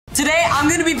today I'm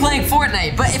gonna be playing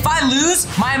Fortnite, but if I lose,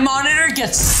 my monitor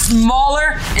gets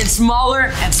smaller and smaller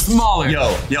and smaller.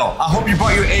 Yo, I hope you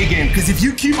brought your A game, because if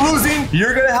you keep losing,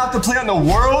 you're gonna have to play on the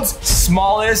world's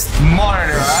smallest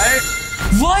monitor, all right?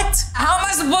 What? How am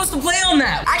I supposed to play on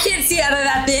that? I can't see out of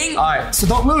that thing. All right, so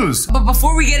don't lose. But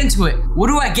before we get into it, what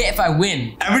do I get if I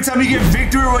win? Every time you get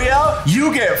Victory Royale,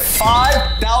 you get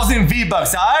 5,000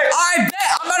 V-Bucks, all right? All right,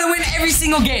 bet. I'm gonna win every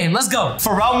single game. Let's go.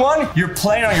 For round one, you're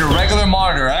playing on your regular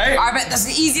monitor, all right? All right, bet. That's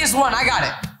the easiest one. I got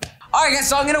it. All right, guys,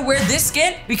 so I'm gonna wear this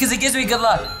skin because it gives me good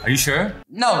luck. Are you sure?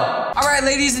 No. All right,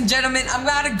 ladies and gentlemen, I'm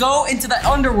gonna go into the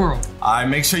underworld. All right,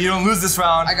 make sure you don't lose this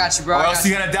round. I got you, bro. Or else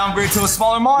you gotta downgrade to a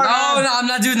smaller monitor. No, I'm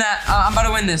not doing that. I'm about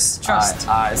to win this. Trust.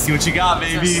 All right, see what you got,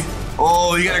 baby.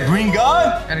 Oh, you got a green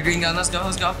gun? Got a green gun. Let's go.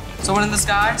 Someone in the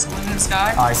sky.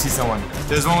 I see someone.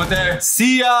 There's one with there.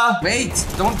 See ya. Wait,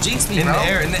 don't jinx me, bro.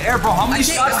 In the air, bro. How many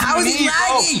shots How is he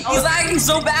lagging? He's lagging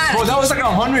so bad. Bro, that was like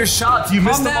 100 shots. You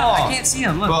missed them all. I can't see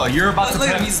him. Look. Bro, you're about to look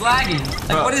at him. He's lagging.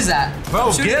 Like, what is that?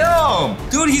 Bro, get him.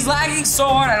 Dude, he's lagging so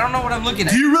hard. I don't know what I'm looking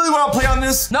at. Do you really want to play on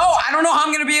this? No, I don't know how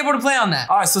I'm going to be able to play on that.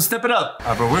 All right, so step it up. All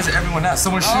right, bro, where's everyone at?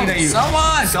 Someone's shooting at you.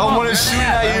 Someone is shooting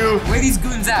at you. Where are these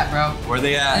goons at, bro? Where are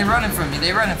they at? They're running from me.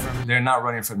 They're not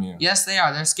running from you. Yes, they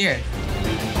are. They're scared.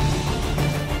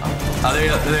 Oh,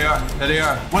 there they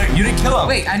are. Wait, you didn't kill him.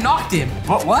 Wait, I knocked him.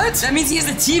 What? That means he has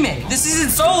a teammate. This isn't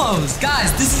solos.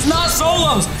 Guys, this is not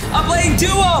solos. I'm playing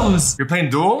duos. You're playing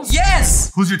duels?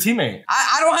 Yes. Who's your teammate?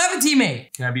 I don't have a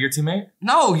teammate. Can I be your teammate?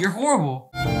 No, you're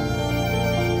horrible.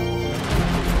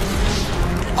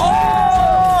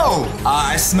 Oh!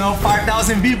 I smell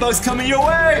 5,000 V-Bucks coming your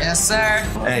way. Yes, sir.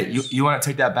 Hey, you want to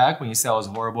take that back when you said I was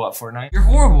horrible at Fortnite? You're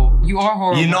horrible. You are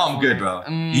horrible. You know I'm good, bro.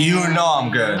 You know I'm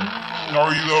good.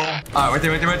 Are you though? All right, right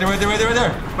there. I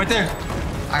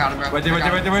got it, bro. Right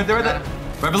there.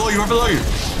 Right below you.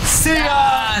 See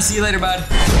ya! See you later, bud.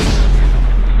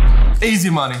 Easy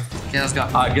money. Okay, let's go.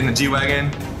 All right, get in the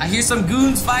G-Wagon. I hear some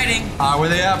goons fighting. Where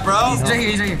they at, bro? He's right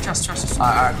here. Trust. All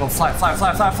right, go fly.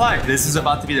 This is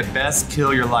about to be the best kill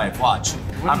of your life. Watch.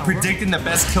 I'm predicting the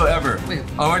best kill ever. Wait.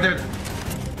 Oh, right there.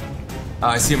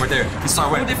 I see him right there. He's far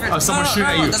away. Someone's shooting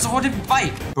at you. That's a whole different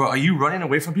fight. Bro, are you running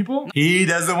away from people? He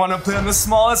doesn't want to play on the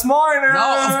smallest monitor.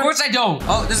 No, of course I don't.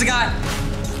 Oh, there's a guy.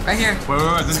 Right here. Wait.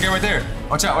 There's a guy right there.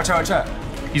 Watch out.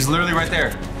 He's literally right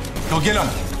there. Go get him.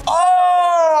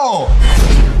 Oh!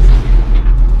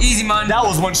 Easy, man. That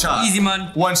was one shot. Easy,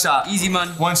 man. One shot. Easy, man.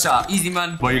 One shot. Easy,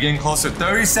 man. Well, you're getting closer.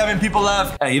 37 people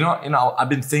left. Hey, you know, I've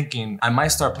been thinking I might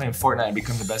start playing Fortnite and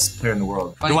become the best player in the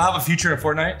world. Funny. Do I have a future in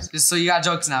Fortnite? So you got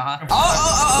jokes now, huh?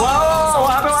 Whoa,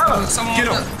 what happened? Someone Get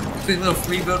him. Quick little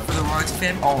free build for the Rolex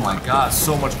pin. Oh my God,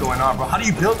 so much going on, bro. How do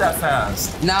you build that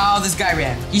fast? No, this guy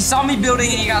ran. He saw me building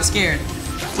and he got scared.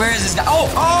 Where is this guy? Oh!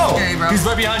 Okay, bro. He's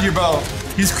right behind you, bro.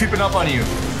 He's creeping up on you.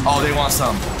 Oh, they want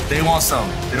some. They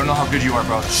don't know how good you are,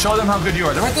 bro. Show them how good you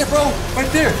are. They're right there, bro.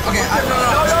 Right there. Okay,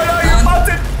 No, you're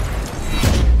busted.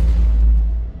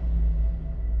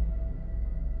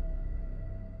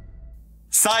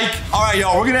 Psych. All right,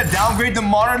 yo, we're gonna downgrade the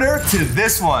monitor to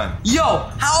this one. Yo,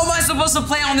 how am I supposed to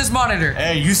play on this monitor?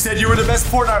 Hey, you said you were the best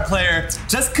Fortnite player.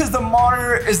 Just because the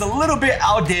monitor is a little bit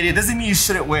outdated doesn't mean you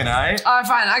shouldn't win, all right? All right,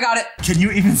 fine, I got it. Can you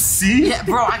even see? Yeah,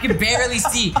 bro, I can barely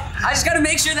see. I just gotta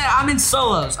make sure that I'm in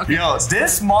solos. Okay. Yo,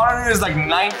 this monitor is like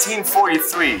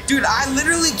 1943. Dude, I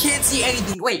literally can't see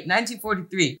anything. Wait,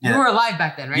 1943. Yeah. You were alive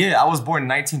back then, right? Yeah, I was born in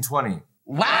 1920.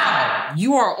 Wow,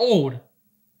 you are old.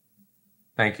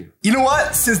 Thank you. You know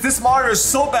what? Since this monitor is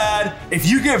so bad, if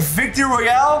you get Victory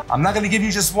Royale, I'm not gonna give you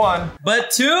just one,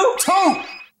 but two? Two!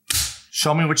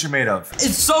 Show me what you're made of.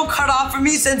 It's so cut off for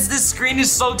me since this screen is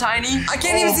so tiny. I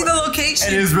can't even see the location.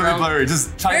 It is really blurry.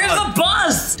 Just try. Where's the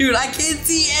bus? Dude, I can't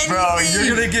see anything. Bro,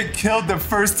 you're gonna get killed the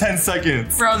first 10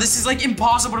 seconds. Bro, this is like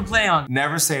impossible to play on.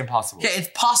 Never say impossible. Okay, it's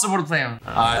possible to play on.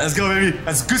 All right, let's go, baby.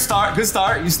 That's a good start. You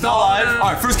still alive.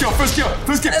 All right, first kill. Let's go!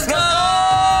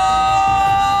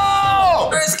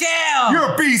 First kill!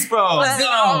 You're a beast, bro. Let's go!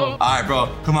 All right, bro.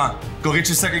 Come on. Go get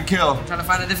your second kill. I'm trying to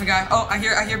find a different guy. Oh, I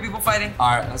hear people fighting.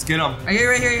 All right, let's get him. Right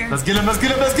here. Let's get him.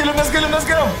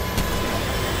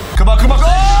 Come on.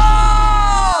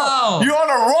 Oh! You're on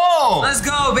a roll. Let's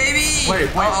go, baby. Wait.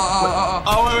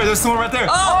 Oh, wait. There's someone right there.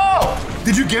 Oh!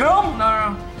 Did you get him?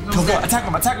 No. Go. Attack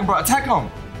him, bro. Attack him.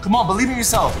 Come on, believe in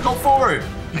yourself. Go forward.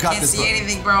 You got this, bro. Can't see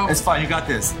anything, bro. It's fine. You got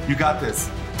this.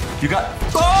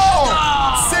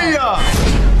 Oh! See ya!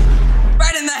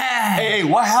 Right in the head. Hey,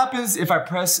 what happens if I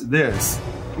press this?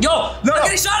 Yo, I'm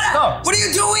getting shot at. No. What are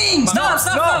you doing? Stop.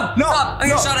 I'm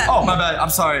getting shot at. Oh, my bad. I'm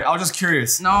sorry. I was just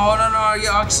curious. No.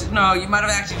 You might have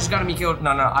actually just gotten me killed.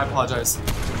 No. I apologize.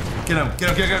 Get him.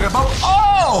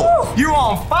 Oh! You're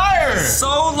on fire!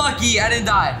 So lucky I didn't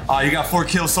die. You got 4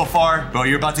 kills so far. Bro,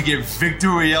 you're about to get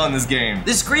victory royale in this game.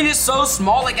 The screen is so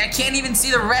small, like I can't even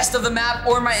see the rest of the map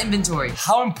or my inventory.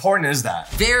 How important is that?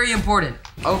 Very important.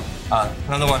 Oh.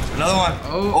 Another one.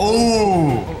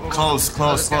 Oh. Close.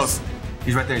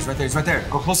 He's right there.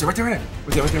 Go closer. Right there.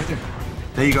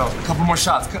 There you go. A couple more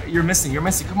shots. You're missing.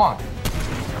 Come on.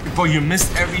 Bro, you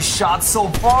missed every shot so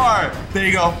far. There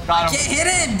you go. Got him. I can't hit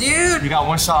him, dude. You got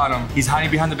 1 shot on him. He's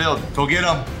hiding behind the build. Go get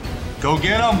him.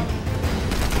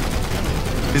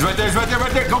 He's right there.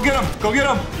 Go get him.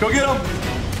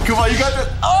 Come on, you got this.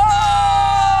 Oh!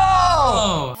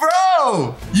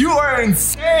 Bro, you are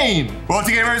insane. Well,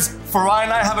 gamers, Ferran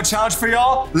and I have a challenge for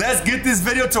y'all. Let's get this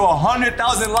video to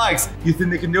 100,000 likes. You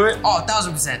think they can do it? Oh,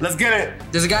 1000%. Let's get it.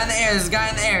 There's a guy in the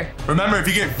air. Remember, if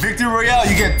you get victory royale,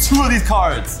 you get 2 of these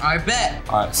cards. I bet.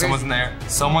 All right, someone's in there.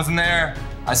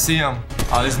 I see him.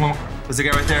 There's one. There's a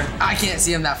guy right there. I can't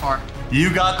see him that far. You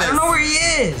got this. I don't know where he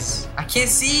is. I can't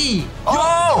see.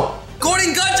 Oh!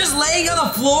 Golden gun just laying on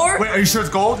the floor? Wait, are you sure it's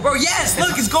gold? Bro, yes,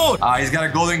 look, it's gold. He's got a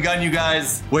golden gun, you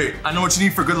guys. Wait, I know what you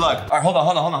need for good luck. All right, hold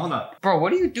on. Bro,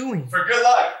 what are you doing? For good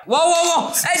luck.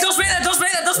 Whoa. Hey, don't spray that.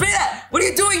 What are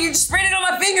you doing? You just sprayed it on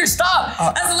my finger. Stop.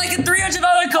 That's like a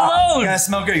 $300 cologne. You gotta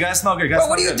smell good. Bro,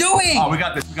 what are you doing? Oh, we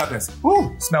got this.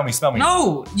 Woo. Smell me.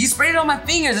 No, you sprayed it on my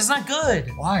fingers. That's not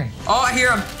good. Why? Oh, I hear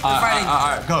him. They're fighting.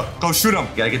 All right, go shoot him.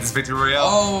 You gotta get this victory royale.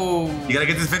 Oh. You gotta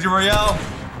get this victory royale.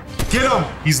 Get him!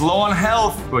 He's low on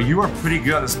health. Bro, you are pretty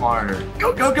good on this monitor.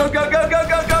 Go!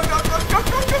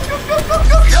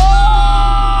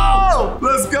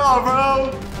 Let's go,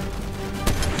 bro!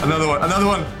 Another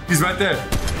one. He's right there.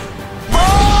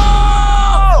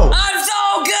 Oh! I'm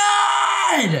so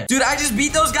good! Dude, I just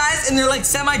beat those guys and they're like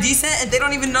semi-decent and they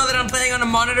don't even know that I'm playing on a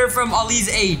monitor from Ali's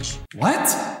age.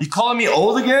 What? You calling me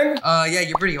old again? Yeah,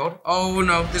 you're pretty old. Oh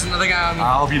no, there's another guy on me.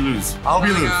 I'll be lose.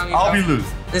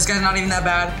 This guy's not even that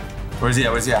bad. Where's he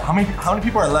at? How many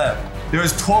people are left?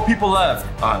 There's 12 people left.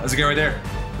 There's a guy right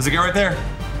there.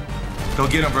 Go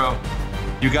get him, bro.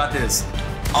 You got this.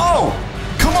 Oh!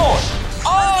 Come on!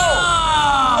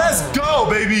 Oh! Let's go,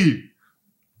 baby!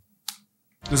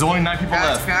 There's only 9 people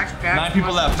left. 9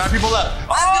 people left.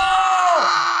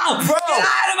 Oh! Bro! Get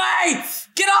out of my!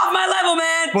 Get off my level,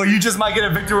 man! Bro, you just might get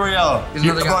a victory royale.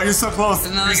 Bro, you're so close.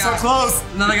 So close.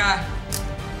 Another guy.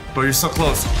 Bro, you're so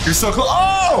close.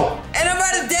 Oh! And I'm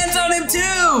about to dance on him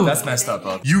too! That's messed up,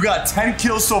 bro. You got 10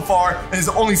 kills so far, and there's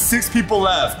only 6 people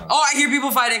left. Oh, I hear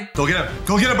people fighting. Go get him,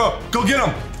 bro.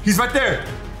 He's right there.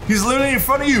 He's literally in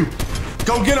front of you.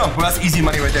 Go get him. Bro, that's easy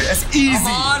money right there. That's easy. Come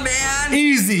on, man.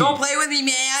 Easy. Don't play with me,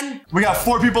 man. We got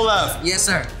 4 people left. Yes,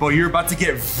 sir. Bro, you're about to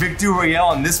get victory royale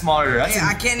on this monitor.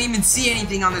 I can't even see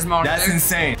anything on this monitor. That's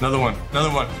insane. Another one.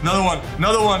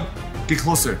 Get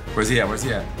closer. Where's he at? Is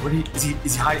he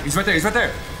hiding? He's right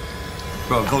there.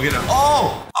 Bro, go get him.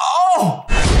 Oh!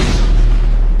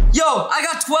 Yo, I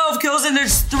got 12 kills and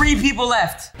there's 3 people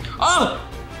left. Oh!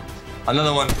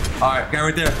 Another one. All right, guy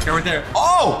right there.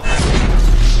 Oh!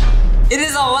 It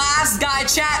is the last guy,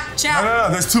 chat.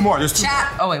 No, there's 2 more.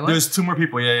 Chat. Oh, wait, what? There's 2 more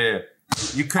people, yeah.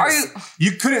 You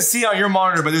couldn't see on your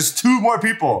monitor, but there's 2 more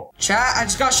people. Chat, I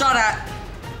just got shot at.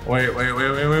 Wait.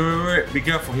 Be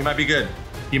careful, he might be good.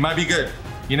 You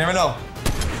never know.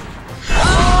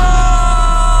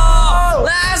 Oh!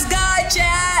 Last guy,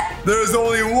 chat! There's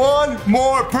only 1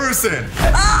 more person.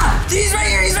 He's right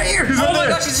here. He's right my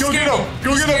gosh, he just scared me.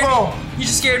 Go get him, bro. He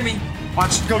just scared me.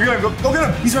 Watch. Go get him.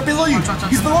 He's right below you. Watch.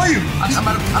 He's below you. I'm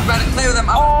about to play with him.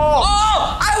 I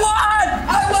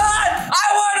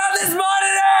won on this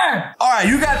monitor. All right,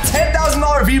 you got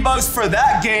 $10,000 V-Bucks for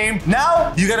that game.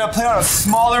 Now, you gotta play on a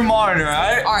smaller monitor, all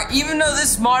right? All right, even though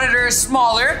this monitor is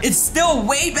smaller, it's still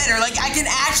way better. Like, I can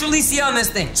actually see on this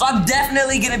thing. So I'm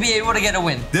definitely gonna be able to get a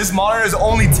win. This monitor is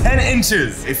only 10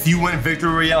 inches. If you win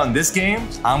victory royale in this game,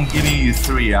 I'm giving you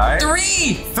 3, all right?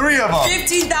 3 of them.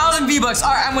 15,000 V-Bucks.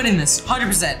 All right, I'm winning this,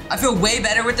 100%. I feel way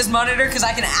better with this monitor because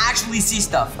I can actually see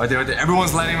stuff. Right there.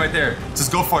 Everyone's landing right there.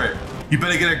 Just go for it. You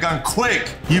better get a gun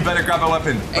quick. You better grab a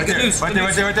weapon. Right there.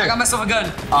 I got myself a gun.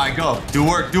 All right, go. Do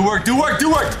work.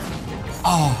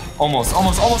 Oh, almost.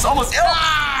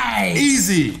 Nice.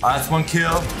 Easy. All right, that's 1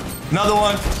 kill. Another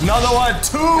one.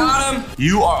 2. Got him.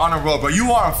 You are on a roll, bro.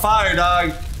 You are on fire,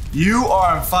 dog. You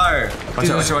are on fire. Watch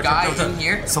out. There's a guy in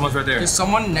here. Someone's right there. There's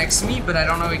someone next to me, but I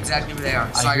don't know exactly who they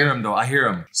are. So I hear him, though.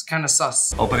 It's kind of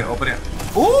sus. Open it.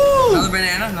 Ooh!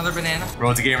 Another banana.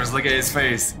 Roll to gamers, look at his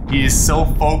face. He is so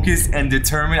focused and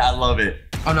determined. I love it.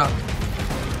 Oh, no.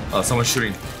 Oh, someone's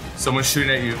shooting.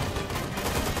 At you.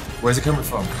 Where's it coming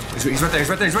from? He's right there.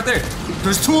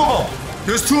 There's 2 of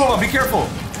them. Be careful.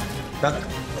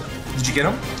 Did you get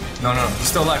him? No. He's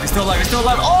still alive.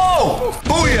 Oh!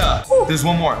 Booyah! There's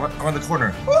one more around the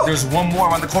corner. There's one more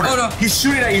around the corner. Oh, no. He's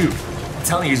shooting at you. I'm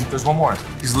telling you, there's one more.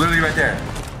 He's literally right there.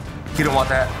 He don't want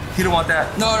that.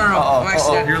 No.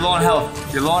 You're low on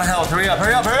health. Hurry up.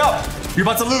 You're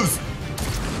about to lose.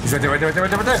 He's right there. Go.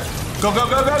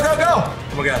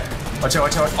 Oh my god. Watch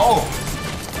out.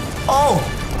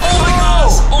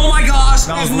 Oh my gosh.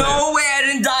 There's lit. no way I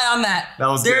didn't die on that.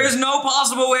 There is no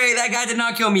possible way that guy did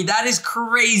not kill me. That is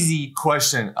crazy.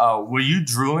 Question, were you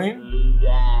drooling?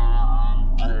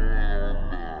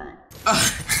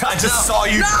 I just saw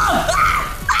you. No!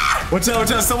 Watch out.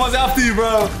 Someone's after you,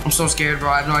 bro. I'm so scared, bro.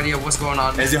 I have no idea what's going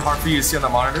on. Is it hard for you to see on the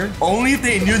monitor? Only if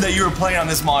they knew that you were playing on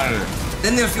this monitor.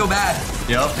 Then they'll feel bad.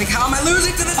 Yep. Like, how am I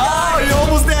losing to this guy? Oh, you're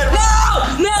almost dead.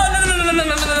 No.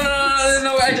 There's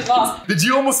no way I just lost. Did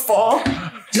you almost fall?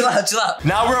 Chill out.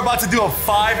 Now we're about to do a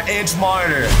 5-inch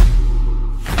monitor.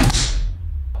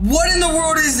 What in the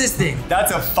world is this thing?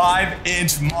 That's a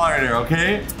 5-inch monitor,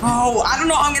 okay? Bro, I don't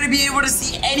know how I'm gonna be able to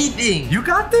see anything. You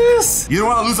got this. You don't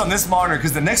want to lose on this monitor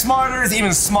because the next monitor is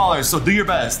even smaller, so do your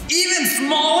best. Even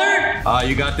smaller?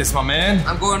 You got this, my man.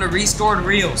 I'm going to restored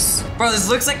reels. Bro, this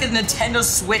looks like a Nintendo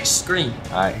Switch screen.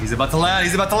 All right, he's about to land.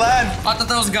 I thought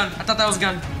that was a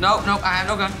gun. No, I have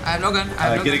no gun.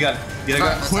 Get a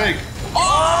gun. Quick.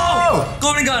 Oh!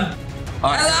 Golden gun.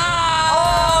 All right.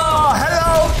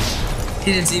 Hello!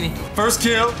 He didn't see me. First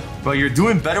kill. Bro, you're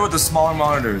doing better with the smaller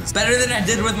monitors. Better than I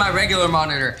did with my regular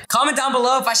monitor. Comment down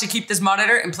below if I should keep this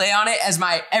monitor and play on it as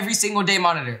my every single day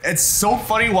monitor. It's so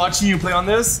funny watching you play on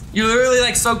this. You're literally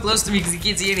like so close to me because you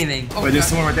can't see anything. Oh, wait, there's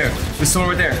someone right there.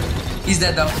 He's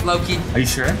dead though, low key. Are you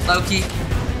sure? Low key.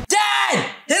 Dad!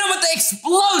 Hit him with the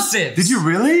explosives! Did you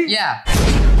really? Yeah.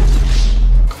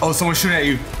 Oh, someone's shooting at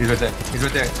you. He's right there.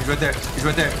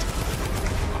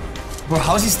 Bro,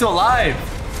 how is he still alive?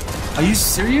 Are you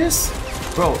serious?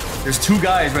 Bro, there's 2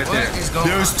 guys right there.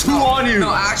 There's 2 on you.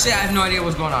 No, actually, I have no idea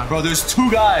what's going on. Bro, there's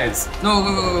 2 guys. No,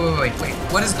 wait.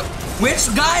 What is which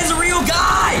guy is a real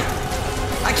guy?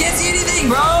 I can't see anything,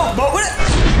 bro. But what?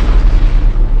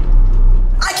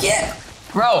 I can't.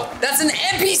 Bro, that's an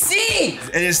NPC.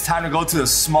 It is time to go to the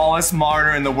smallest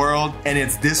monitor in the world, and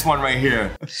it's this one right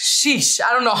here. Sheesh,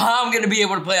 I don't know how I'm gonna be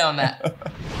able to play on that.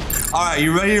 All right,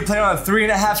 you ready to play on a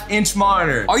 3.5-inch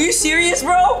monitor? Are you serious,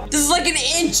 bro? This is like an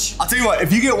inch. I'll tell you what,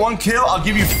 if you get 1 kill, I'll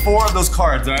give you 4 of those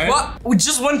cards, all right? What? With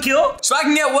just 1 kill? So I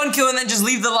can get 1 kill and then just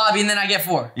leave the lobby and then I get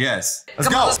 4? Yes. Let's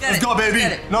go,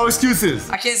 baby. No excuses.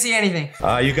 I can't see anything.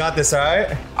 You got this, all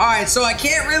right? All right, so I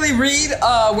can't really read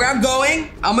where I'm going.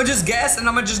 I'm gonna just guess and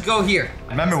I'm gonna just go here.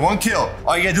 Remember, 1 kill.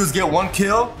 All you gotta do is get 1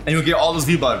 kill and you'll get all those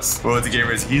V-Bucks. Bro, the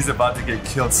gamers, he's about to get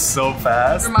killed so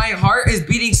fast. My heart is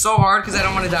beating so hard because I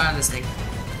don't want to die on this thing.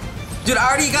 Dude, I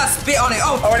already got spit on it.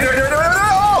 Oh,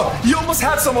 oh, you almost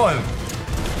had someone.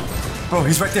 Bro,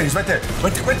 he's right there. Right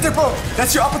there, bro.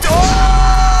 That's your opportunity.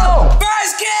 Oh!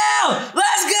 First kill!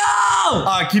 Let's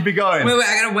go! Keep it going. Wait,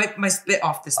 I gotta wipe my spit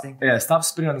off this thing. Yeah, stop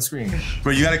spitting on the screen.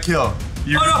 Bro, you gotta kill. Oh,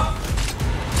 no.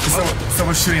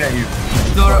 Someone's shooting at you.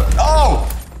 No. Oh!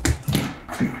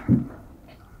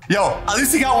 Yo, at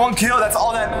least he got 1 kill. That's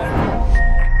all that matters.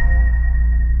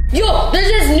 Yo, there's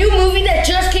this new movie that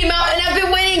just came out, and I've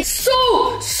been waiting so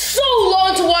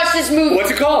long to watch this movie.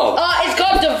 What's it called? It's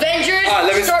called The Avengers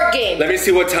Start Game. Let me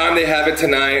see what time they have it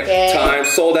tonight. Okay. Time,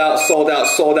 sold out.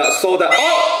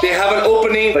 Oh, they have an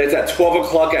opening, but it's at 12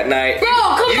 o'clock at night. Bro,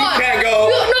 come on. You can't go.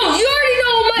 No, you already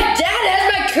know my dad has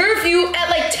my curfew at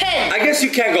like 10. I guess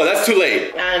you can't go, that's too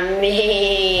late. I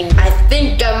mean, I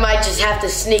think I might just have to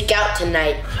sneak out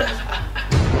tonight.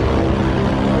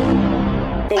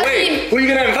 But wait, who are you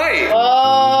gonna invite?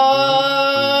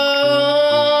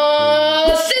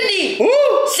 Cindy! Who?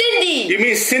 Cindy! You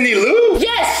mean Cindy Lou?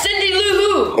 Yes, Cindy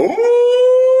Lou Who.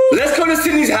 Ooh. Let's go to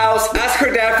Cindy's house, ask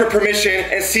her dad for permission,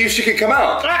 and see if she can come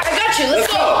out. Alright, I got you, let's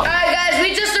go. Alright guys,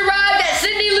 we just arrived at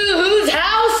Cindy Lou Who's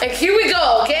house, and here we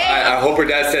go, okay? I hope her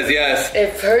dad says yes.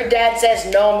 If her dad says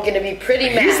no, I'm gonna be pretty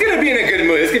mad. He's gonna be in a good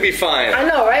mood, it's gonna be fine. I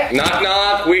know, right? Knock,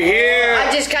 knock, we're here.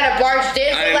 I just kind of barged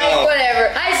in, but like,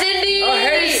 whatever. Hi, Cindy! Oh,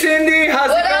 hey, Cindy, how's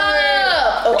it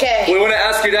going? Okay. We want to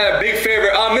ask your dad a big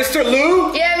favor. Mr.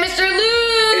 Lou? Yeah, Mr. Lou!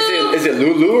 Is it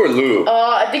Lulu or Lou?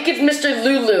 I think it's Mr.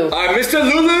 Lulu. Mr.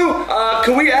 Lulu,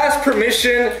 can we ask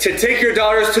permission to take your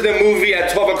daughters to the movie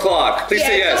at 12 o'clock? Please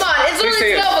say yes. Come on, it's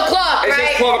only 12 o'clock, right? It's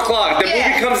just 12 o'clock. The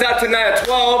movie comes out tonight at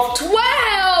 12.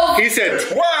 12? He said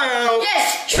 12.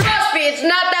 Yes, trust me, it's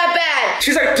not that bad.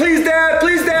 She's like, please, Dad,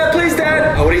 please, Dad, please,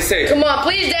 Dad. Oh, what do you say? Come on,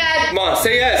 please, Dad. Come on,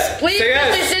 say yes. Please, say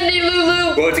yes. Mr. Cindy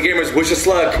Lulu. Go to gamers, wish a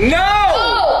slug.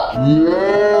 No! No!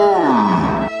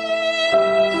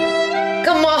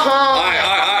 Come on.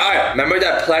 Alright. remember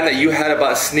that plan that you had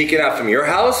about sneaking out from your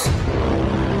house?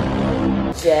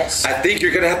 Yes. I think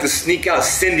you're gonna have to sneak out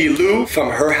Cindy Lou from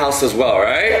her house as well,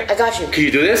 right? I got you. Can you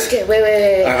do this? Okay,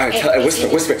 wait. All right, Hey,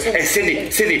 whisper. Hey,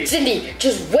 Cindy. Cindy,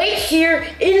 just wait here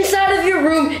inside of your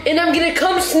room and I'm gonna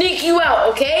come sneak you out,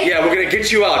 okay? Yeah, we're gonna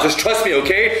get you out. Just trust me,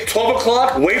 okay? 12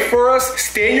 o'clock, wait for us,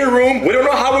 stay in your room. We don't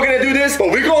know how we're gonna do this, but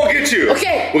we're gonna get you.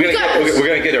 Okay, We're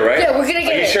gonna get it, right? Yeah, we're gonna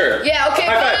get it. Are you sure? Yeah, okay,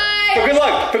 High five. bye. For good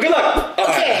luck. All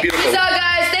Okay, right, beautiful. peace out,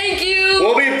 guys. Thank you.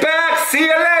 We'll be back. See you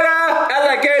later.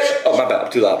 Alligator. Oh, my bad.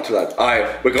 I'm too loud. All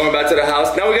right, we're going back to the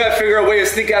house. Now we gotta figure out a way to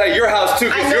sneak out of your house too,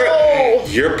 I know.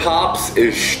 your pops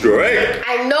is straight.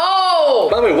 I know.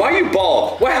 By the way, why are you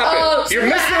bald? What happened? You're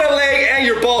missing a leg and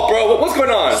you're bald, bro. What's going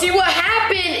on? See, what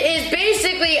happened is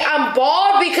basically I'm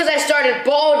bald because I started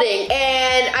balding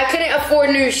and I couldn't afford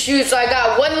new shoes, so I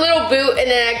got one little boot and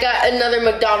then I got another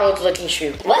McDonald's looking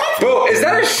shoe. What? Bro, is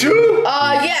that a shoe?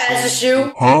 Yeah, it's a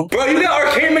shoe. Huh? Bro, you got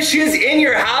arcade machines in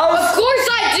your house? Of course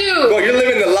I do. Bro, you're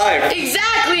living the life.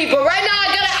 Exactly, but right now I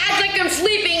gotta act like I'm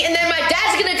sleeping and then my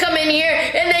dad's gonna come in here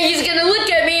and then he's gonna look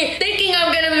at me thinking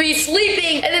I'm gonna be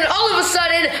sleeping and then all of a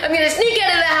sudden I'm gonna sneak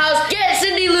out of the house, get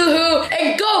Cindy Lou Who,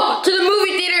 and go to the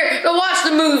movie theater to watch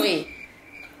the movie.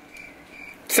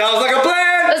 Sounds like a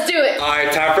plan. Let's do it. All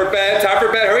right, time for bed.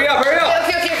 Hurry up.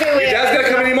 Okay, wait. Your dad's gonna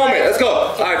come any moment. Let's go.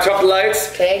 All right, turn off the lights.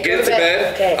 Okay, Get into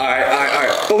bed. Okay. All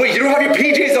right. But wait, you don't have your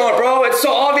PJs on, bro. It's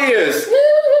so obvious.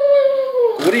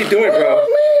 What are you doing, bro?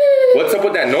 What's up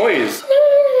with that noise?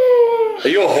 Are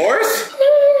you a horse?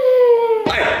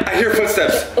 I hear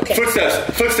footsteps. Okay.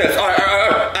 Footsteps. All right.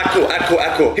 Act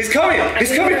cool. He's coming.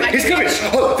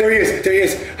 Oh, there he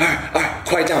is. All right.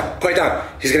 Quiet down.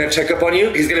 He's gonna check up on you.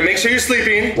 He's gonna make sure you're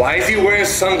sleeping. Why is he wearing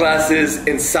sunglasses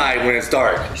inside when it's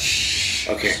dark? Shh.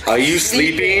 Okay. Are you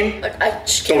sleeping?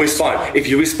 Don't respond. If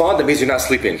you respond, that means you're not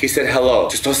sleeping. He said hello.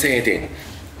 Just don't say anything.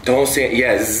 Don't say it.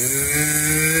 Yes.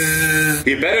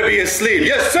 You better be asleep.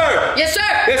 Yes, sir. Yes, sir.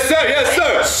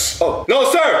 Oh, no,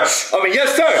 sir. I mean,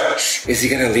 yes, sir. Is he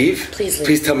gonna leave? Please leave.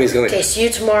 Please tell me he's gonna leave. Okay, see you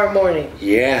tomorrow morning.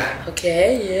 Yeah.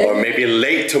 Okay, yeah. Or maybe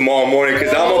late tomorrow morning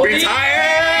because I'm gonna be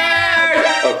tired.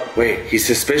 Oh, wait. He's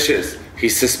suspicious.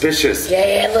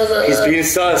 Yeah, look. He's being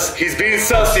sus,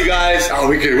 you guys. Oh,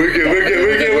 we're good.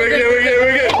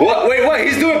 What? Wait, what?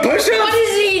 He's doing push-ups? What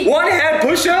is he? One-hand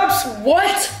push-ups?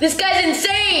 What? This guy's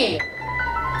insane.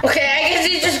 Okay, I guess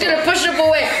he's just gonna push up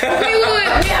away. Wait.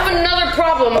 We have another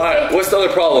problem. Okay? Alright, what's the other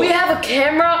problem? We have a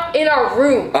camera in our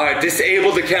room. Alright,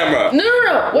 disable the camera.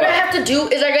 No. What I have to do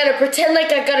is I gotta pretend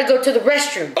like I gotta go to the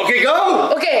restroom. Okay,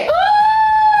 go! Okay.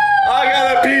 I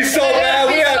gotta pee so bad.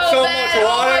 We have so much water.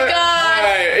 Oh my god.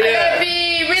 Alright, yeah. I gotta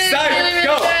pee really bad.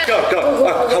 Go.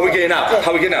 How we getting out?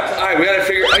 Alright, we gotta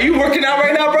figure. Are you working out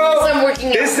right now, bro? Yes, I'm working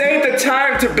out. This ain't the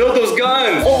time to build those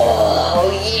guns. Oh,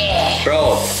 yeah.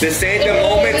 Bro, this ain't the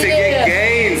moment to get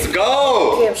gains.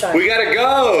 Go. Okay, I'm sorry. We gotta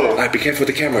go. Alright, be careful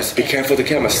with the cameras. Stealth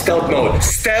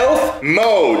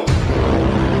mode.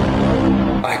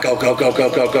 Alright, go.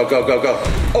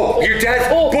 Oh, your dad's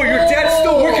still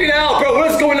working out, bro.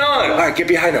 What's going on? Alright, get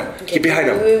behind him. Wait.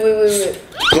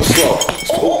 Go slow.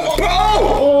 Bro!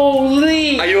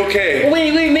 Holy. Are you okay?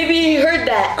 Wait, maybe he heard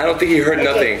that. I don't think he heard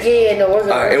nothing. Yeah, no, we're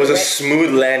good. Alright, it was a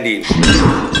smooth landing.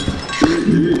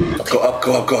 Go up.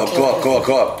 To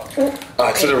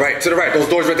the right. Those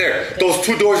doors right there. Those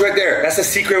two doors right there. That's a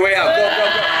secret way out.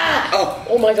 Go.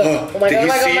 Oh my god. Did he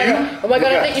see you? Oh my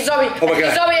god, I think he saw me. Oh my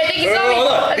god. I think he saw me. Hold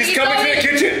on. He's coming to the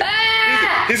kitchen.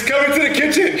 He's coming to the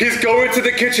kitchen. He's going to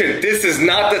the kitchen. This is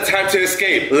not the time to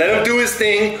escape. Let him do his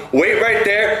thing. Wait right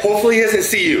there. Hopefully he doesn't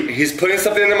see you. He's putting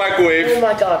something in the microwave. Oh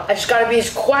my god. I just gotta be as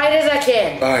quiet as I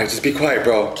can. Alright, just be quiet,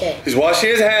 bro. Okay. He's washing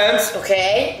his hands.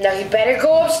 Okay. Now he better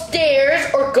go upstairs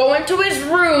or go into his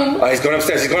room. He's going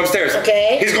upstairs.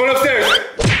 Okay. He's going upstairs.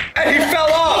 And he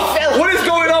fell off. What is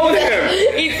going on with him?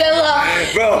 He fell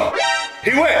off. Bro,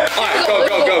 he went. Alright, go.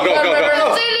 I'm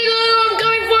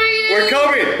coming for you. We're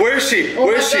coming. Where is she? Oh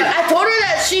my God. I told her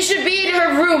that she should be in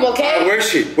her room, okay? Where is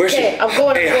she? Okay, I'm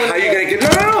going. Hey, how you gonna get? No.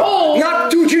 Oh.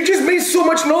 Not, dude, you just made so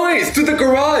much noise. To the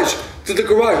garage.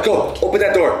 Go. Open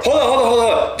that door. Hold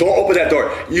on. Don't open that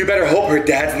door. You better hope her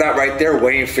dad's not right there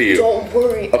waiting for you. Don't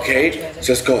worry. Okay?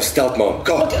 Just go. Stealth mode.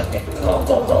 Go. Okay.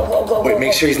 Go. Wait,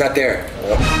 make sure he's not there.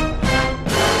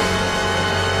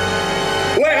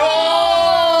 Wait,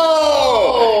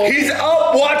 he's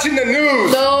up watching the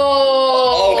news.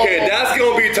 No. Okay, that's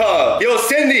gonna be tough. Yo,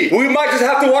 Cindy, we might just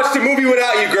have to watch the movie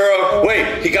without you, girl. Wait,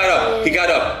 Wait, he got up. He got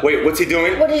up. Wait, what's he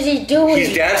doing? What is he doing?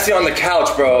 He's dancing on the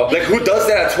couch, bro. Like, who does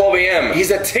that at 12 a.m.?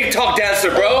 He's a TikTok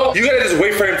dancer, bro. You gotta just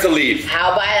wait for him to leave.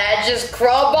 How about I just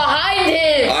crawl behind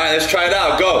him? All right, let's try it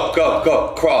out. Go, go,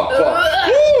 go. Crawl, crawl.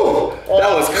 Woo!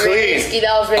 That was clean. Risky,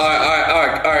 that was risky. All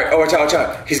right. Oh, watch out, watch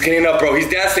out. He's getting up, bro. He's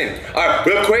dancing. All right,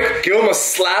 real quick, give him a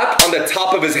slap on the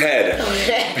top of his head.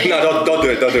 No, don't do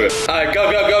it. Don't do it. All right, go.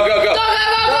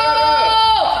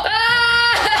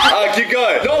 Keep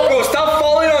going. No, bro, stop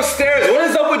falling on stairs. What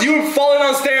is up with you falling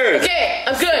on stairs? Okay,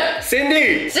 I'm good.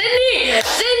 Cindy.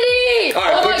 All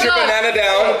right, Oh put your banana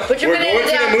down. Put your banana We're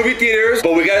going to the movie theaters,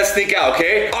 but we gotta sneak out,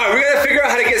 okay? All right, we gotta figure out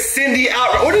how to get Cindy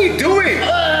out. What are you doing?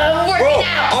 I'm working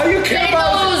out. All you care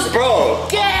about is, bro. All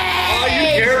you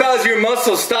care about is your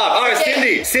muscles. Stop. All right,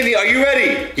 Cindy, are you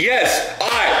ready? Yes. All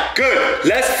right, good.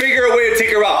 Let's figure a way to take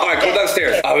her out. All right, go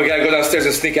downstairs. All right, we gotta go downstairs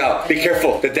and sneak out. Be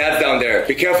careful. The dad's down there.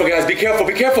 Be careful, guys. Be careful.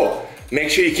 Make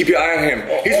sure you keep your eye on him.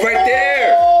 He's right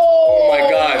there. Oh my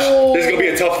gosh. This is gonna be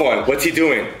a tough one. What's he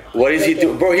doing? What is he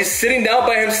doing? Bro, he's sitting down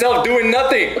by himself doing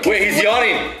nothing. Wait, he's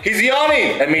yawning.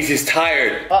 That means he's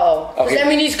tired. Uh-oh. Okay. Does that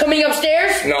mean he's coming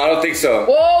upstairs? No, I don't think so.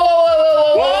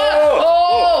 Whoa.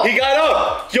 He got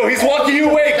up. Yo, he's walking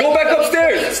your way. Go back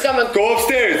upstairs. He's coming. Go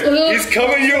upstairs. He's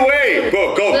coming your way.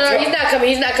 Bro, go. No,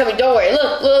 he's not coming. Don't worry.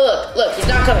 Look. He's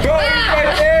not coming. Bro, he's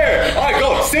right there. All right,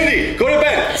 go. Cindy, go to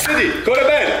bed.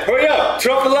 Hurry up.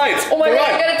 Turn off the lights. Oh my God,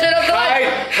 I gotta turn off the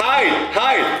lights.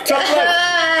 Hide. Turn off the lights.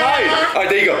 Hide. All right,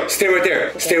 there you go. Stay right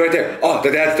there. Oh,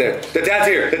 the dad's there. The dad's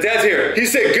here. He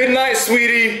said, good night,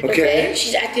 sweetie. Okay.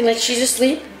 She's acting like she's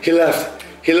asleep. He left.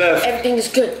 Everything is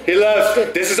good. He left.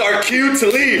 Good. This is our cue to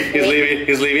leave.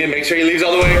 He's leaving. Make sure he leaves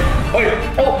all the way.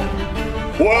 Oh.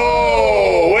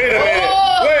 Whoa. Wait a minute.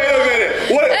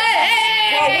 What?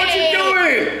 Hey. What you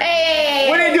doing? Hey.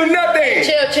 We didn't do nothing.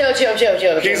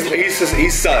 Chill.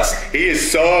 He's sus. He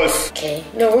is sus. Okay.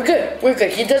 No, we're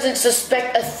good. He doesn't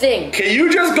suspect a thing. Can you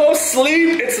just go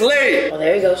sleep? It's late. Oh,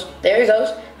 there he goes.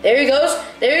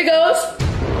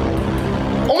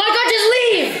 Oh my God, just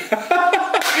leave.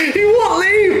 He won't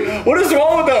leave. What is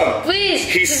wrong with him? Please.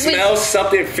 He smells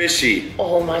something fishy.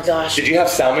 Oh my gosh. Did you have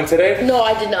salmon today? No,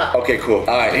 I did not. Okay, cool.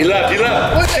 All right, he left.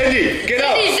 Cindy, get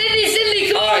up.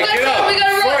 Cindy, come on. All right, get up. We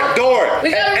gotta run. Front door.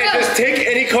 We gotta run. And just take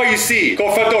any car you see.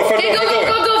 Go front door. Go, front door.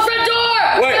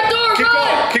 Wait, front door,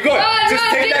 keep going. Just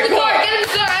take that car. Get in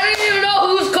the car. I don't even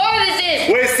know whose car this is.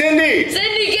 Wait, Cindy,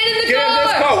 get in the car. Get in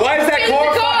this car. Why is that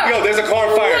car on fire? Yo, there's a car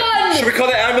on fire. Run. Should we call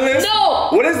the ambulance? No.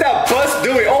 What is that bus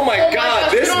doing? Oh my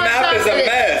God, this map is a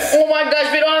mess. Oh my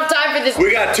gosh, we don't have time for this.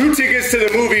 We got 2 tickets to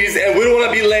the movies and we don't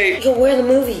want to be late. Yo, where are the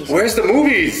movies? Where's the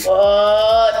movies?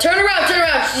 Turn around.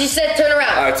 She said turn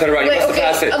around. All right, turn around. You must have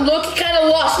passed it. I'm looking kind of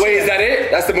lost. Wait, is that it?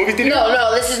 That's the movie theater?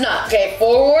 No, this is not. Okay,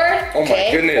 forward. Oh my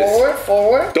goodness.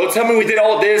 Forward. Don't tell me we did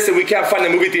all this and we can't find the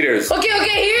movie theaters. Okay,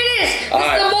 here it is. This is the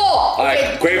All mall.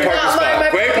 right, great parking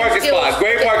spot.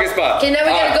 Great parking spot. Okay, now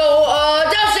we gotta go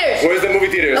downstairs. Where's the movie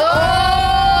theaters? Oh,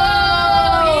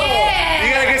 yeah.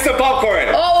 You gotta get some popcorn.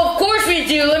 Oh, of course we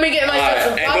do. Let me get myself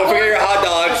some popcorn. And don't forget your hot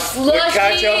dogs with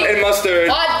ketchup and mustard.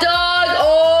 Hot dog.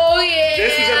 Oh, yeah.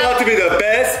 This is about to be the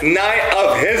best night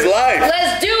of his life.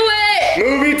 Let's do it.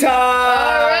 Movie time.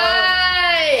 All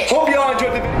right. Hope y'all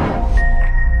enjoyed the video.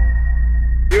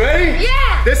 You ready?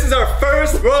 Yeah. This is our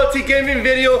first royalty gaming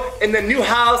video in the new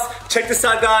house. Check this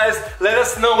out, guys. Let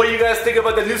us know what you guys think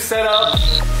about the new setup.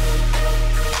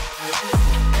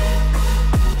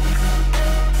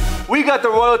 We got the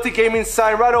royalty gaming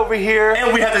sign right over here.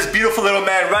 And we have this beautiful little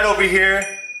man right over here.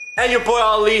 And your boy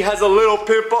Ali has a little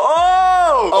pimple.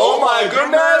 Oh my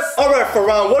goodness. All right,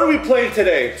 Ferran, what are we playing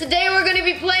today? Today we're going to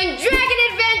be playing Dragon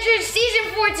Adventures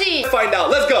Season 14. Let's find out.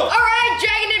 Let's go. All right,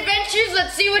 Dragon Adventures.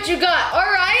 Let's see what you got. All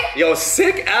right. Yo,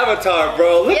 sick avatar,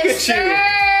 bro. Look yes, at you. Yes,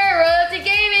 sir. Royalty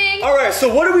Gaming. All right,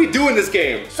 so what do we do in this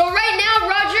game? So right now,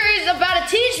 Roger is about to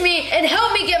teach me and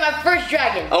help me get my first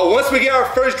dragon. Oh, once we get our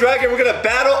first dragon, we're going to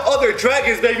battle other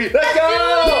dragons, baby. Let's go.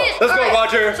 Let's go,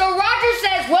 Roger. So Roger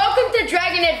says, welcome to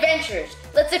Dragon Adventures.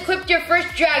 Let's equip your first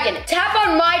dragon. Tap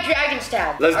on my dragons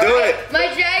tab. Let's do it.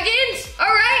 My dragons. All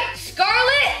right.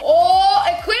 Scarlet. Oh,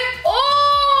 equip.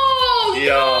 Oh,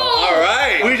 yo. All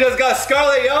right. We just got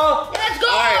Scarlet, y'all. Let's go.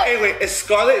 All right. Hey, wait. Is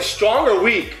Scarlet strong or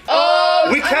weak?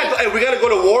 We can't. We gotta go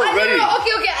to war already. No.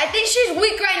 Okay. I think she's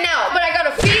weak right now, but I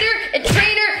gotta feed her and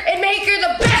train her and make her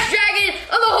the best dragon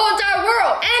of the whole entire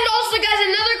world. And also, guys,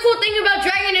 another cool thing about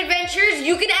Dragon Adventures,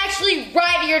 you can actually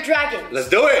ride your dragon. Let's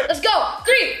do it. Let's go.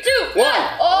 3, 2, 1.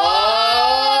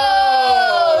 Oh,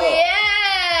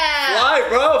 yeah. Fly,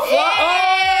 bro. Fly.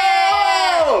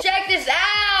 Yeah. Oh. Check this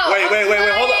out. Wait.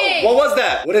 Hold on. was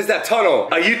that? What is that tunnel?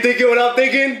 Are you thinking what I'm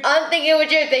thinking? I'm thinking what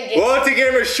you're thinking. Well,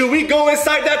 gamers, should we go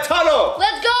inside that tunnel?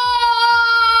 Let's go!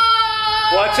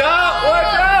 Watch out!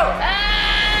 Watch out!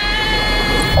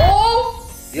 Oh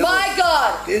my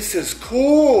God! This is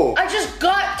cool. I just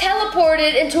got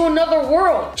teleported into another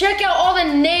world. Check out all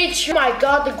the nature. My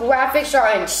God, the graphics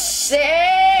are insane.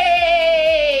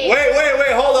 Wait,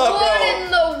 hold up, bro. What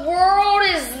in the world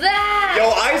is that? Yo,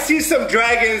 I see some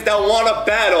dragons that want to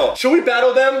battle. Should we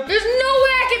battle them? There's no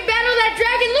way I can battle that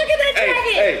dragon. Look at that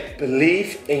dragon. Hey,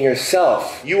 believe in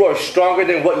yourself. You are stronger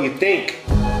than what you think.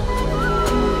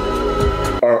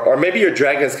 Or maybe your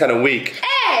dragon's kind of weak.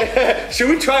 Hey! Should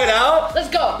we try it out? Let's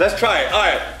go. Let's try it. All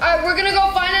right. All right, we're gonna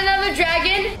go find another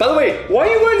dragon. By the way, why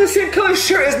are you wearing the same color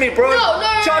shirt as me, bro? No.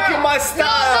 Copying my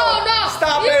style. No.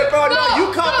 Stop it, bro. No,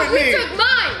 you copied me. You took mine.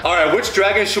 All right, which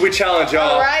dragon should we challenge, y'all?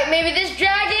 All right, maybe this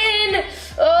dragon.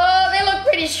 Oh, they look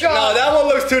pretty strong. No, that one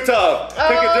looks too tough.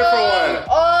 Pick a different one.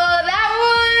 That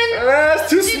one. That's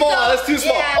too small. Tough. That's too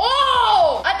small. Yeah.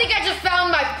 Oh, I think I just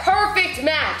found my perfect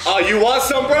match. Oh, you want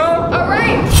some, bro? All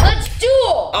right, let's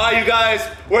duel. All right, you guys,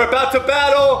 we're about to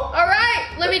battle. All right,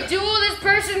 let me duel this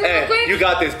person real quick. You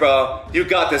got this, bro. You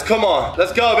got this. Come on.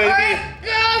 Let's go, baby. All right,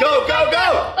 go. Oh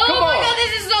Come my on. God,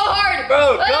 this is so hard.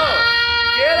 Bro, go.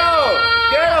 Get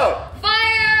him.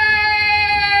 Fire.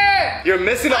 You're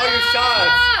missing all your shots.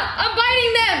 I'm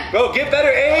biting them. Bro, get better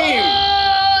aim.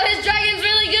 Oh, his dragon's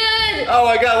really good. Oh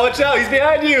my God, watch out. He's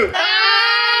behind you.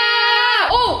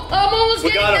 Oh, I'm almost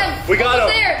getting them. We got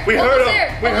him. We heard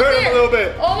him. We heard him a little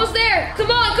bit. Almost there.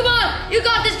 Come on. You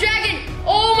got this dragon.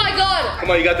 Oh my God.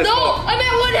 Come on, you got this. No, I'm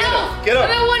at 1 health. Get him.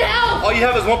 I'm at 1 health. All you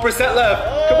have is 1% left.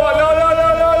 Come on, no.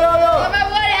 I'm at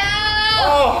 1 health.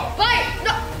 Oh. Fight.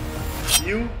 No.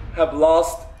 You have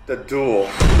lost the duel.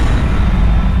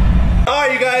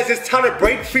 Alright, you guys, it's time to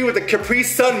break free with the Capri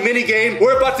Sun minigame.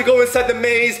 We're about to go inside the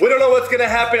maze. We don't know what's gonna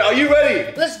happen. Are you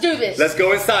ready? Let's do this. Let's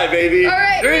go inside, baby.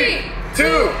 Alright, 3, 2,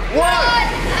 1.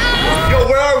 Ah. Yo,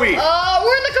 where are we?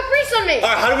 We're in the Capri Sun maze.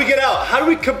 Alright, how do we get out? How do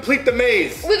we complete the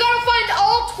maze? We gotta find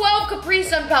all 12 Capri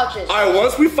Sun pouches. Alright,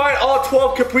 once we find all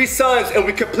 12 Capri Suns and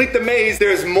we complete the maze,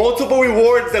 there's multiple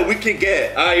rewards that we can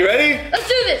get. Alright, you ready? Let's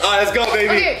do this. Alright, let's go,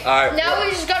 baby. Okay, alright. Now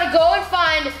we just gotta go and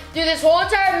do this whole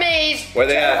entire maze. Where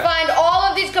they at? Find all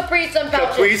of these Capri Sun pouches.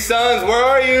 Capri Suns, where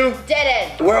are you? Dead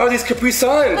end. Where are these Capri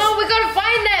Suns? No, we gotta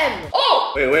find them.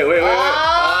 Oh! Wait.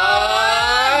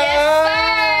 Yes,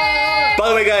 sir. By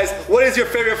the way, guys, what is your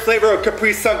favorite flavor of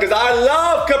Capri Sun? Because I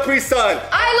love Capri Sun.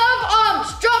 I love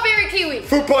strawberry kiwi.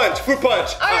 Fruit punch. All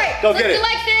right, go get it. Let's do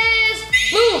like this.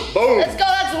 Boom. Let's go.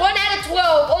 That's 1 out of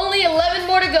 12. Only 11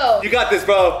 more to go. You got this,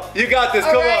 bro. You got this.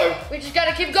 Come on. We just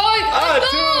gotta keep going.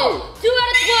 Let's go. 2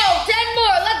 out of 12. 10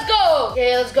 more. Let's go.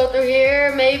 Okay, let's go through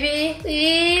here. Maybe.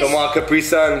 Please. Come on, Capri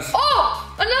Suns. Oh,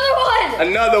 another one.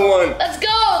 Another one. Let's go.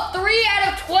 3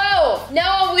 out of 12.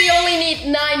 Now we only need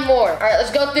 9 more. All right,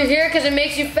 let's go through here because it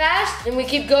makes you fast. And we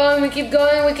keep going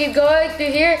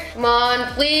through here. Come on,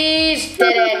 please.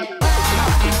 Dead end.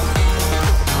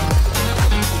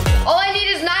 All I need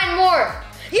is 9 more.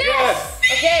 Yes!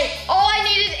 Okay, all I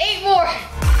need is 8 more.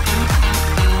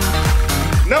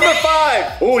 Number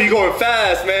 5. Oh, you going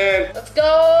fast, man. Let's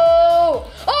go.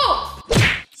 Oh!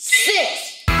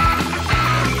 6.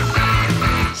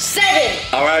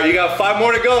 7. All right, you got 5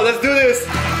 more to go. Let's do this.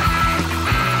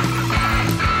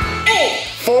 8.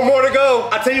 4 more to go.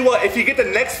 I tell you what, if you get the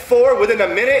next 4 within a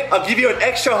minute, I'll give you an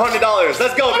extra $100.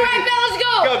 Let's go, baby. All right, let's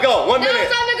go. Go. 1 minute. Now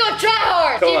it's time to go try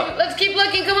hard. Let's keep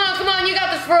looking. Come on. You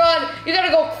got this, Ferran. You gotta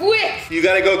go quick. You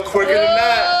gotta go quicker than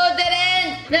that. Oh, dead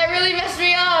end. That really messed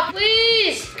me up.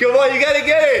 Please. Come on, you gotta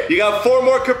get it. You got 4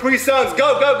 more Capri Suns.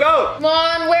 Go. Come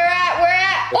on, where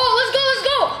at? Oh, let's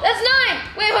go. That's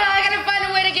 9. Wait, hold on. I gotta find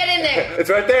a way to get in there. It's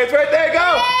right there. Go.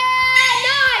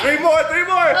 Yeah, 9. 3 more.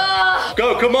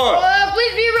 Go, come on.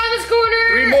 Please be around this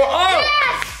corner. 3 more. Oh,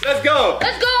 yes. let's go.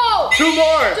 2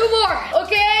 more.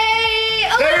 Okay.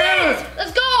 11. There it is.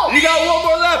 Let's go. You got 1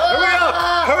 more left.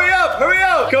 Hurry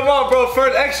up. Come on, bro, for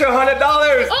an extra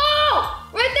 $100. Oh,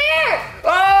 right there. Oh.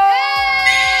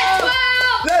 Yeah, 12.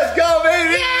 Let's go,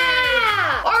 baby.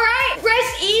 Yeah. All right.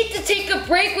 Press E to take a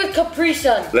break with Capri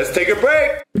Sun. Let's take a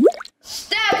break.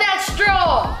 Stab that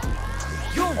straw.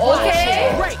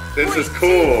 Okay. This is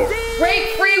cool. Break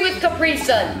free with Capri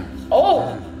Sun.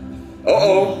 Oh.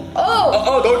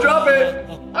 Uh-oh. Don't drop it.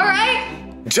 All right.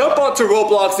 Jump onto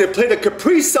Roblox and play the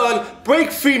Capri Sun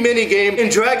Break Free minigame in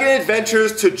Dragon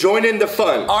Adventures to join in the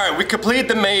fun. All right, we completed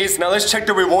the maze. Now let's check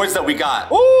the rewards that we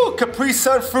got. Ooh, Capri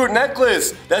Sun fruit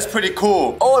necklace. That's pretty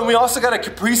cool. Oh, and we also got a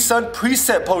Capri Sun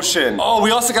preset potion. Oh, we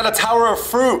also got a tower of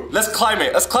fruit. Let's climb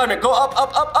it. Let's climb it. Go up,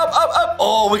 up, up, up, up, up.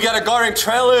 Oh, we got a garden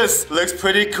trellis. Looks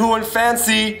pretty cool and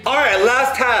fancy. All right,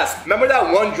 last task. Remember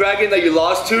that one dragon that you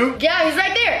lost to? Yeah, he's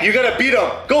right there. You gotta beat him.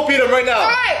 Go beat him right now. All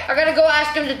right, I gotta go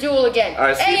ask him to duel again. All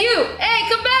right, hey, you. Hey,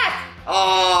 come back.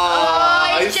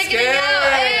 Oh, he's checking it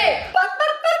out. Hey.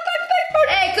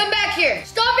 Hey, come back here.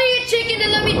 Stop being a chicken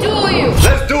and let me duel you.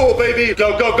 Let's duel, baby.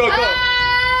 Go, go, go, go.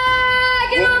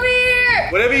 Get over here.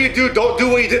 Whatever you do, don't do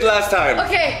what you did last time.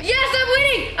 Okay. Yes, I'm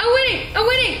winning. I'm winning. I'm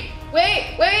winning.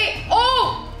 Wait, wait.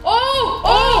 Oh. Oh.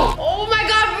 Oh. Oh my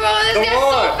God, bro. This guy's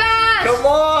so fast. Come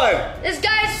on. This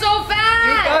guy's so fast.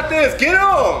 You got this. Get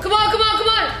him. Come on, come on, come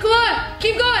on. Come on.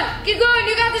 Keep going. Keep going.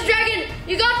 You got this, dragon.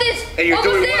 You got this. Hey, you're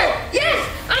almost doing there. well. Yes,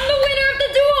 I'm the winner of the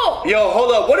duel. Yo,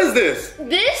 hold up. What is this?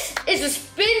 This is a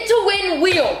spin to win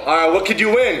wheel. All right, what could you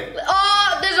win?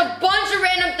 There's a bunch of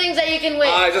random things that you can win.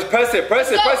 All right, just press it,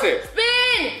 press it, press it.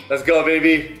 Spin. Let's go,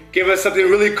 baby. Give us something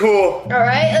really cool. All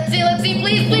right, let's see,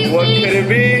 please, please, What please. could it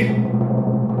be?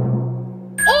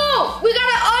 Oh, we got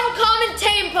an uncommon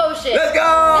tame potion. Let's go.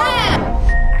 Yeah.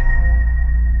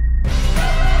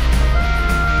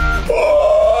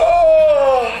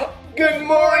 Oh, good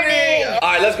morning. All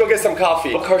right, let's go get some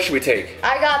coffee. What car should we take?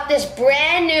 I got this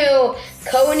brand new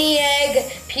Coney Egg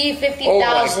P50,000. Oh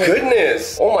my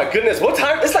goodness. Oh my goodness. What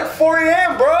time? It's like 4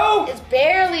 a.m., bro. It's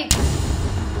barely.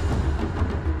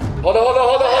 Hold on.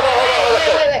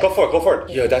 Wait. Go for it, go for it.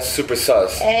 Yo, that's super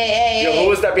sus. Hey. Yo, who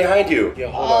was that behind you?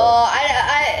 Yo, hold on.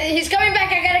 He's coming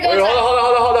back. I gotta go Wait, inside.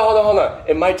 hold on.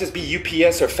 It might just be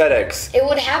UPS or FedEx. It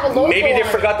would have a logo. Maybe they on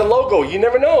forgot the logo. You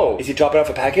never know. Is he dropping off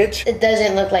a package? It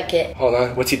doesn't look like it. Hold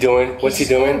on. What's he doing? What's he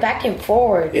doing? Going back and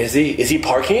forward. Is he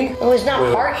parking? No, he's not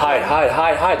parking.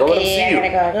 Hide. Don't let him see you. I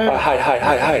gotta go.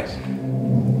 Hide.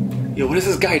 Yo, what is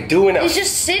this guy doing now? He's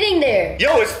just sitting there.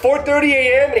 Yo, it's 4:30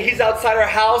 a.m. and he's outside our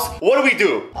house. What do we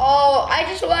do? Oh, I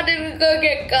just wanted to go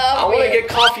get coffee. I want to get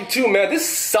coffee too, man. This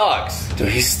sucks. Dude,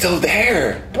 he's still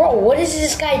there. Bro, what is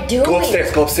this guy doing? Go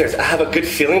upstairs. I have a good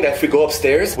feeling that if we go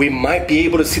upstairs, we might be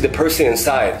able to see the person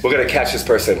inside. We're gonna catch this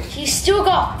person. He's still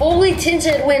got fully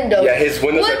tinted windows. Yeah, his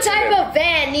windows are What type of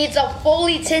van needs a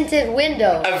fully tinted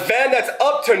window? A van that's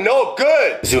up to no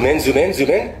good. Zoom in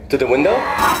to the window.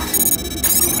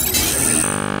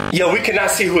 Yo, we cannot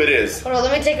see who it is. Hold on,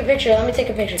 let me take a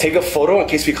picture. Take a photo in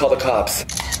case we call the cops.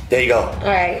 There you go. All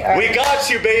right. We got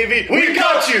you, baby. We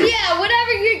got you. Yeah,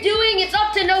 whatever you're doing, it's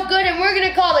up to no good, and we're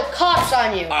gonna call the cops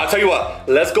on you. I'll tell you what.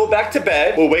 Let's go back to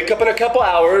bed. We'll wake up in a couple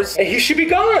hours, and he should be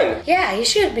gone. Yeah, he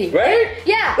should be. Right?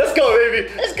 Yeah. Let's go, baby.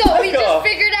 Let's go. We just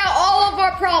figured out all of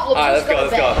our problems. All right,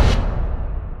 let's go.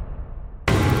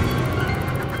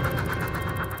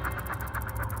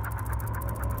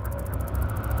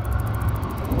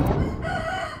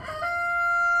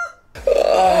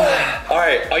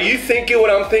 Alright, are you thinking what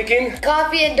I'm thinking?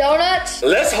 Coffee and donuts?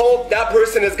 Let's hope that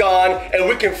person is gone and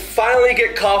we can finally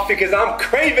get coffee because I'm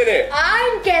craving it.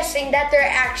 I'm guessing that they're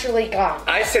actually gone.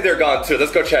 I say they're gone too.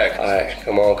 Let's go check. Alright,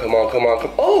 come on.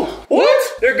 Oh,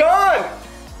 what? They're gone.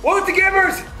 What with the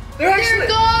gamers? They're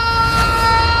gone!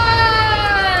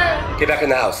 Get back in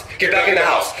the house. Get back in the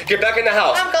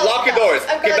house. Lock your doors.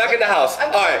 Get back in the house.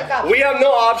 Alright, we have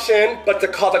no option but to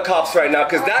call the cops right now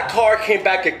because that car came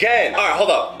back again. Alright, hold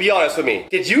up. Be honest with me.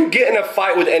 Did you get in a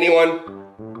fight with anyone?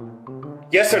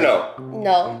 Yes or no?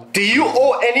 No. Do you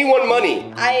owe anyone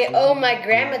money? I owe my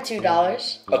grandma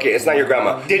 $2. Okay, it's not your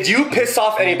grandma. Did you piss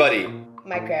off anybody?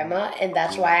 My grandma, and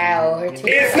that's why I owe her $2.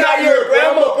 It's not your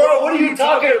grandma, bro. What are you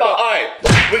talking about? Alright,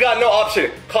 we got no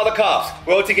option. Call the cops.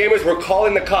 Royalty Gamers, we're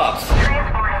calling the cops.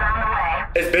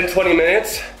 It's been 20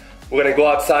 minutes. We're gonna go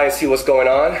outside and see what's going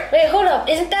on. Wait, hold up.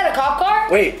 Isn't that a cop car?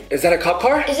 Wait, is that a cop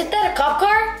car? Isn't that a cop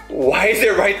car? Why is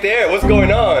it right there? What's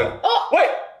going on? Oh! Wait,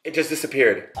 it just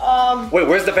disappeared. Wait,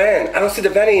 where's the van? I don't see the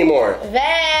van anymore.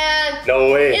 Van!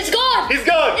 No way. It's gone! He's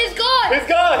gone! It's gone! He's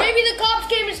gone! Maybe the cops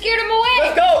came and scared him away!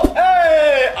 Let's go!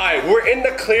 Hey! Alright, we're in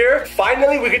the clear.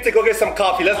 Finally, we get to go get some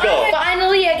coffee. Let's go.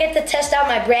 Finally, I get to test out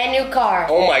my brand new car.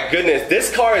 Oh my goodness,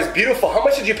 this car is beautiful. How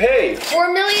much did you pay?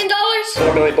 $4 million?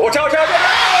 $4 million. Watch out!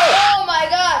 Oh my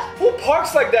god! Who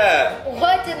parks like that?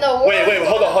 What in the world? Wait,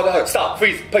 hold on. Stop,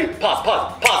 freeze, please, pause.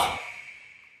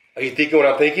 Are you thinking what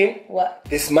I'm thinking? What?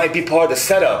 This might be part of the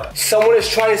setup. Someone is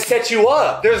trying to set you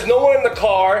up. There's no one in the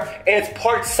car, and it's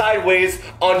parked sideways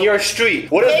on your street.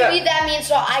 What is that? Maybe that means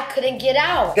so I couldn't get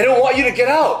out. They don't want you to get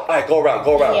out. All right, go around,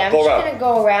 go around, Yeah, I'm go just around. gonna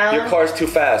go around. Your car's too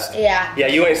fast. Yeah. Yeah,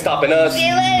 you ain't stopping us. See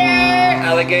you later.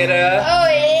 Alligator. Oh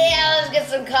yeah, let's get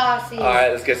some coffee. All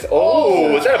right, let's get some.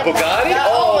 Oh, is that a Bugatti?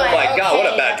 Oh my God,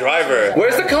 what a bad driver.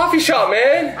 Where's the coffee shop,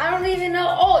 man? I don't even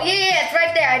know. Oh yeah, it's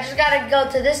right there. I just gotta go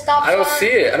to this stop sign. I don't see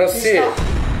it. I don't see it.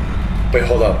 Wait,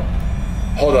 hold up.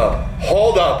 Hold up.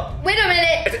 Hold up. Wait a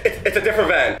minute. It's a different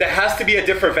van. There has to be a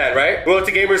different van, right?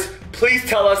 Royalty Gamers, please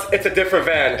tell us it's a different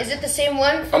van. Is it the same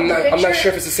one? I'm not sure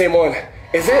if it's the same one.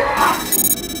 Is it?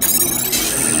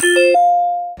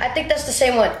 I think that's the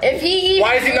same one. If he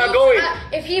Why is he not going?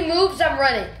 If he moves, I'm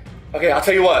running. Okay, I'll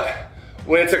tell you what.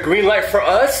 When it's a green light for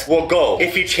us, we'll go.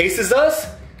 If he chases us,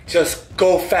 just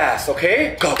go fast,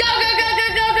 okay? Go. Go, go, go, go,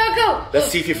 go, go, go.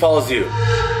 Let's see if he follows you.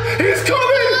 He's coming!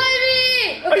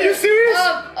 Okay. Are you serious?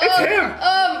 It's him.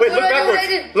 Wait, look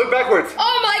backwards. Look backwards.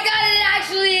 Oh my God, it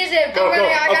actually is him. Go, go.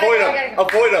 Avoid him.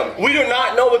 Avoid him. We do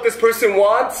not know what this person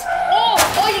wants. Oh,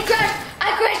 he crashed.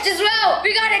 I crashed as well.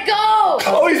 We gotta go.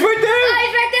 Oh, he's right there. Oh,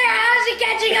 he's right there. How is he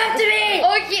catching up to me?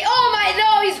 Okay. Oh my,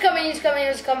 no, he's coming. He's coming.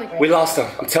 He's coming. We lost him.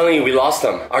 I'm telling you, we lost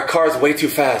him. Our car is way too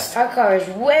fast. Our car is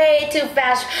way too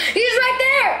fast. He's right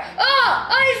there. Oh,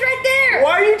 he's right there.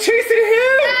 Why are you chasing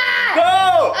him?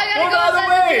 Go. I gotta go the other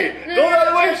way. Go the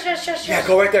other way. Sure. Yeah,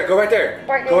 go right there. Go right there.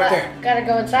 Go right there. Gotta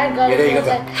go inside. Yeah, there you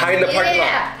go. Hide in the parking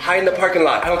lot. Hide in the parking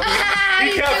lot. I don't think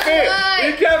he can't fit.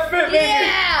 He can't fit, baby.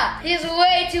 Yeah, he's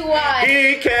way too wide.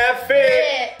 He can't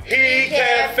fit. He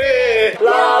can't fit.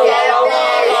 La la la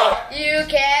la la. You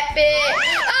can't fit.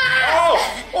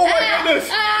 Oh my goodness.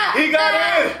 He got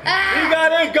in. He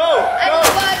got in. Go.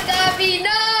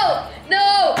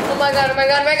 No. Oh my God.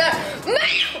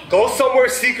 Go somewhere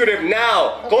secretive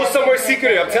now. Go somewhere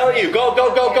secretive. I'm telling you. Go.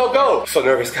 So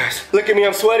nervous, guys. Look at me.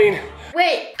 I'm sweating.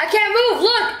 Wait, I can't move.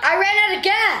 Look, I ran out of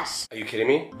gas. Are you kidding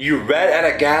me? You ran out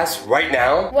of gas right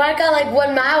now? Well, I got like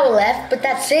 1 mile left, but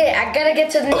that's it. I gotta get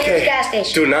to the nearest gas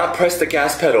station. Do not press the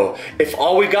gas pedal. If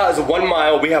all we got is 1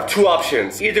 mile, we have 2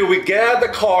 options. Either we get out of the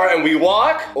car and we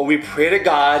walk, or we pray to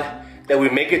God that we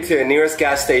make it to the nearest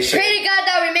gas station. Pray to God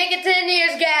that we make it to the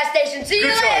nearest gas station. See you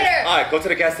Good later. choice. All right, go to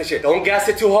the gas station. Don't gas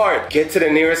it too hard. Get to the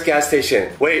nearest gas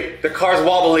station. Wait, the car's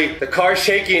wobbly. The car's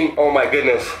shaking. Oh my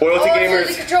goodness. Royalty Gamers.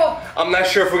 It's under control. I'm not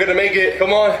sure if we're gonna make it.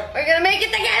 Come on. We're gonna make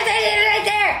it. The gas station is right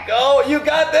there. Go, you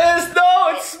got this.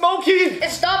 No, it's smoky.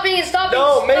 It's stopping.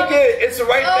 No, make it. It's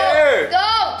right there.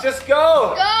 Go. Just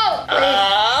go.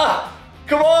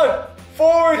 Come on.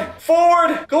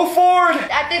 Forward. Go forward.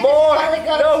 I think more. this is all it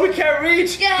goes. No, we can't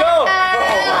reach. Yeah. Go.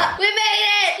 We made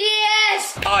it.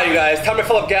 Yes. Alright, you guys. Time to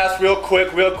fill up gas real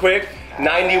quick.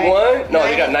 91? No,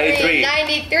 you got 93.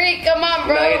 93. Come on,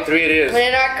 bro. 93 it is. Put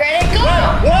in our credit. Go.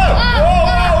 Whoa.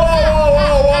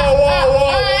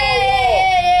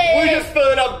 We're just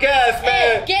filling up gas,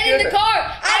 man. Get in the car.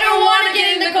 I don't want to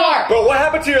get in the car. Bro, what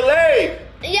happened to your leg?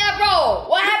 Yeah, bro.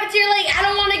 What happened to your leg? I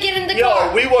don't want to get in the car.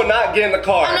 Yo, we will not get in the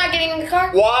car. I'm not getting in the car.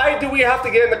 Why do we have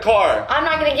to get in the car? I'm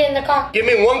not going to get in the car. Give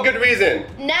me one good reason.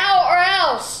 Now or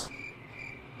else.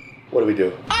 What do we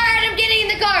do? Alright, I'm getting in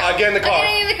the car. Get in the car. I'm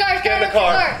getting in the car. Get in the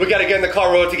car. We gotta get in the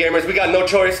car, Royalty Gamers. We got no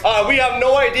choice. We have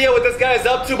no idea what this guy is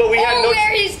up to, but we had no...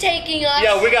 where he's taking us.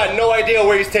 Yeah, we got no idea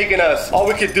where he's taking us. All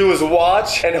we could do is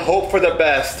watch and hope for the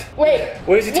best. Wait.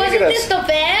 Where is he taking us? Wasn't this the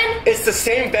van? It's the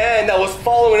same van that was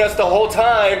following us the whole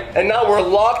time, and now we're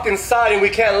locked inside and we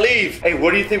can't leave. Hey,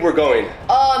 where do you think we're going?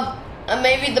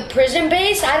 Maybe the prison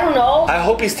base? I don't know. I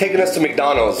hope he's taking us to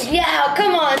McDonald's. Yeah,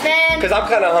 come on, man. Because I'm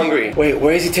kind of hungry. Wait,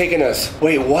 where is he taking us?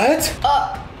 Wait, what?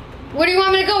 Where do you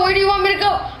want me to go?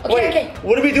 Okay.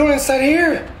 What are we doing inside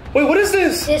here? Wait, what is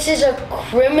this? This is a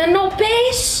criminal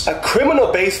base? A criminal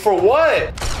base for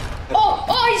what?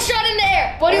 Oh, he's shot in the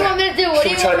air. What do you want me to do?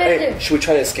 Should we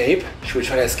try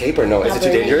to escape? Or no? Is it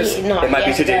too dangerous? It might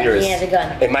be too dangerous. He has a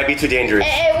gun. It might be too dangerous.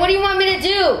 Hey, what do you want me to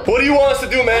do? What do you want us to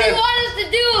do, man? What do you want us to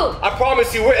do? I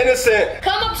promise you, we're innocent.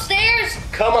 Come upstairs.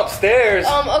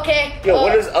 Okay. Yo,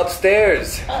 what is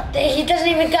upstairs? He doesn't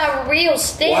even got real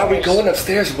stairs. Why are we going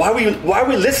upstairs? Why are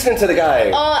we listening to the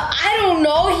guy? I don't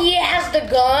know. He has the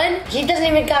gun. He doesn't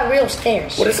even got real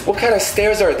stairs. What kind of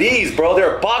stairs are these, bro?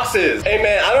 They're boxes. Hey,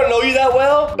 man, I don't know you that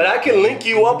well, but I can link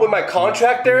you up with my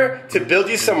contractor to build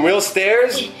you some real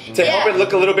stairs to help it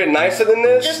look a little bit nicer than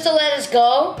this. Just to let us go.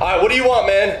 All right, what do you want,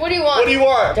 man? What do you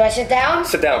want? Do I sit down?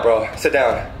 Sit down, bro. Sit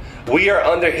down. We are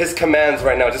under his commands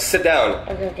right now. Just sit down.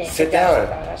 Okay. Sit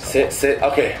down. Sit.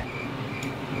 Okay.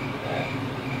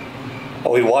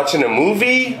 Are we watching a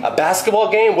movie? A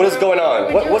basketball game? What is going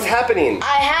on? What's happening?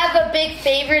 I have a big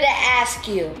favor to ask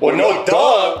you. Well, no,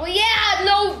 duh. Well, yeah,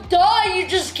 no, duh. You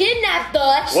just kidnapped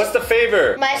us. What's the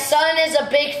favor? My son is a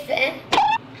big fan.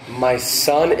 My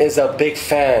son is a big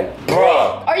fan.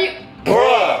 Bruh. Are you?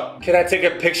 Bruh. Can I take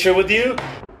a picture with you?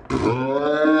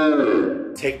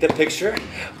 Take the picture.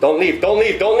 Don't leave, don't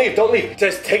leave, don't leave, don't leave.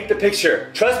 Just take the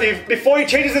picture. Trust me, before he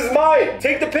changes his mind.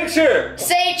 Take the picture.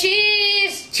 Say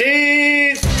cheese.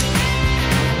 Cheese.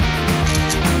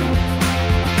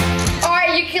 All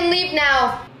right, you can leave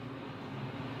now.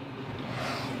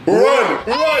 Run, All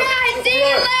right, see you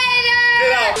later.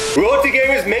 Get out. Road to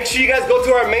Gamers, make sure you guys go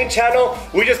to our main channel.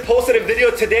 We just posted a video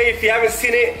today. If you haven't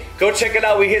seen it, go check it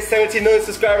out. We hit 17 million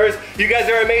subscribers. You guys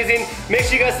are amazing. Make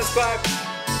sure you guys subscribe.